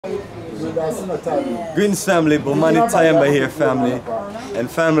Greetings family, Bomani Tayamba here family.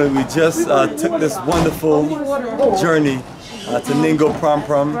 And family, we just took this wonderful journey to Ningo Prom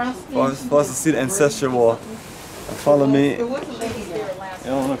Prom for us to see the ancestral wall. Follow me. I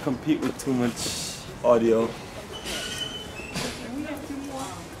don't want to compete with too much audio.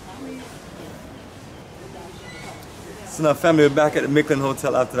 So now family, we're back at the Miklin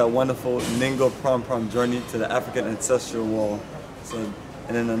Hotel after that wonderful Ningo Prom Prom journey to the African ancestral wall. So,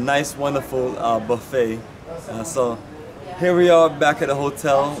 and then a nice wonderful buffet. So here we are back at the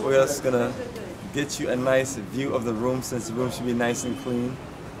hotel. We're just gonna get you a nice view of the room since the room should be nice and clean.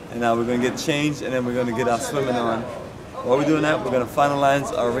 And now we're gonna get changed and then we're gonna get our swimming on. While we're doing that, we're gonna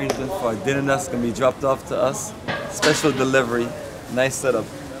finalize our arrangement for our dinner that's gonna be dropped off to us. Special delivery, nice setup.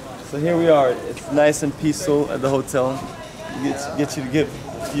 So here we are. It's nice and peaceful at the hotel. Get you to get a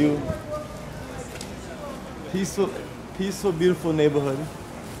view. Peaceful, beautiful neighborhood.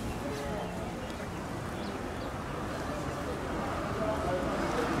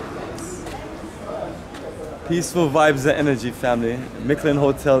 Peaceful vibes and energy, family. Miklin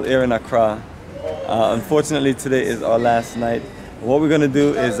Hotel here in Accra. Unfortunately, today is our last night. What we're gonna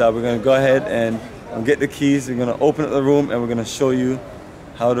do is we're gonna go ahead and get the keys. We're gonna open up the room and we're gonna show you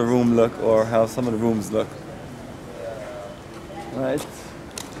how the room look or how some of the rooms look. All right.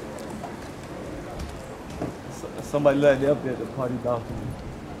 Somebody light up there at the party balcony.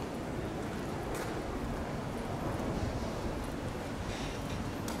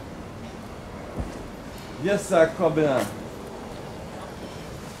 Yes, sir, Kobina.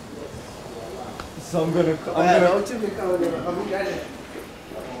 So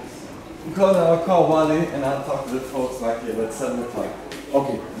I'll call Wally and I'll talk to the folks back here at 7 o'clock.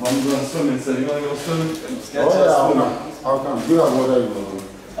 Okay. I'm going swimming, so you want to go swimming? I'll come. Do you have water?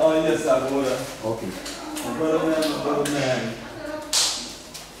 Oh, yes, I have water. Okay. Brother man.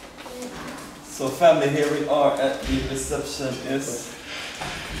 So family, here we are at the reception. It's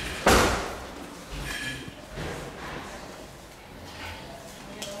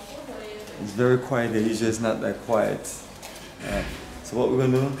very quiet here. Usually it's not that quiet. So what we're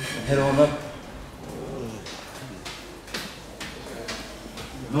gonna do? Head on up.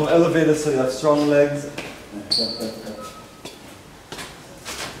 No elevator, so you have strong legs.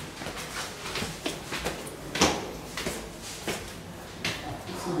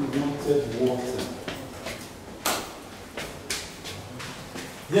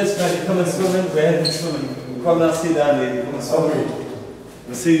 Yes, man, you come and swimming. We're heading swimming. Come now, sit down, lady. Come and swim.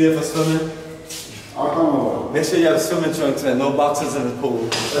 We'll see you there for swimming. I'll come over. Make sure you have swimming trunks, man. No boxers in the pool.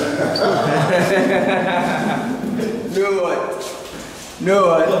 No what? No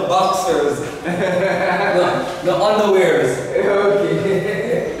what? No boxers. no underwears.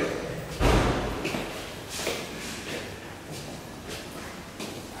 Okay.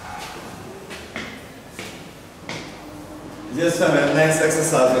 Just have a nice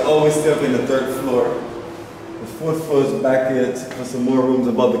exercise. We always stay up in the 3rd floor. The 4th floor is back here for some more rooms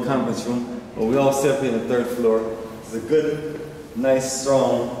above the conference room. But we all stay up in the 3rd floor. It's a good, nice,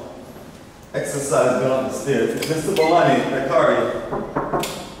 strong exercise going up the stairs. Mr. Bomani, Akari.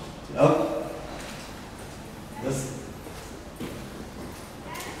 Up.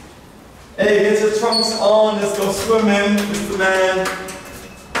 Hey, get your trunks on. Let's go swimming, Mr. Man.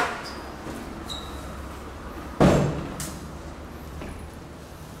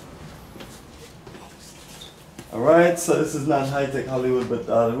 Alright, so this is not high-tech Hollywood, but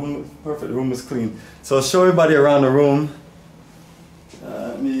the room is perfect. The room is clean. So I'll show everybody around the room.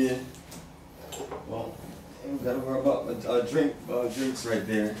 Well, we gotta worry about drinks right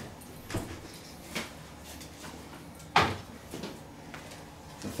there.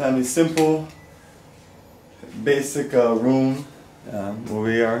 The family simple, basic room where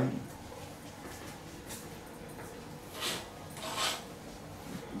we are.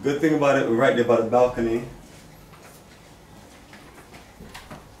 Good thing about it, we're right there by the balcony.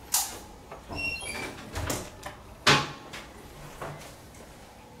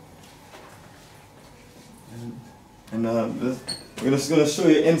 And we're just going to show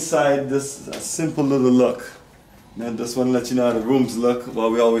you inside this simple little look. Now, just want to let you know how the rooms look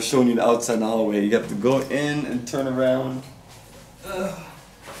while we're always showing you the outside and the hallway. You have to go in and turn around.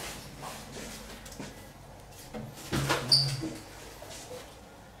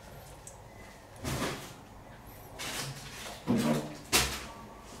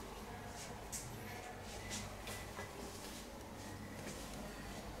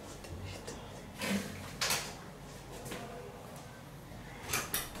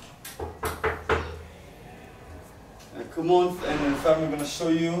 Come on, and then family, I'm going to show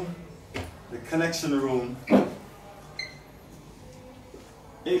you the connection room.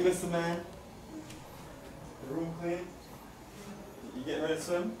 Hey, Mr. Man. The room clean? You getting ready to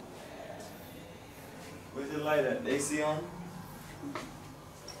swim? Where's your light at? The AC on?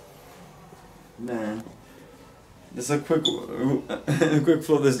 Man. Just a quick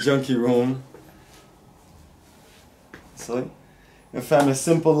flow of this junkie room. So, your family,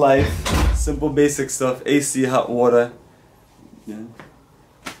 simple life, simple basic stuff, AC, hot water. Yeah.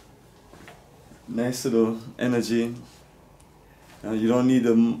 Nice little energy. You don't need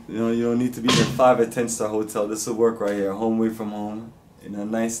you don't need to be in a 5 or 10-star hotel. This will work right here, home away from home.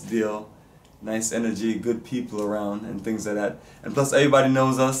 Nice deal, nice energy, good people around, and things like that. And plus, everybody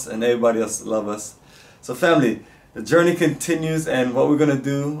knows us, and everybody else loves us. So, family, the journey continues, and what we're gonna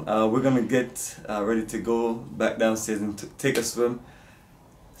do, we're gonna get ready to go back downstairs and take a swim.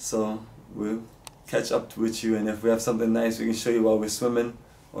 So we'll catch up with you, and if we have something nice, we can show you while we're swimming,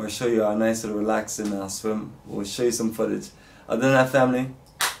 or show you our nice little relaxing swim. We'll show you some footage. Other than that, family,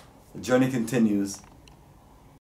 the journey continues.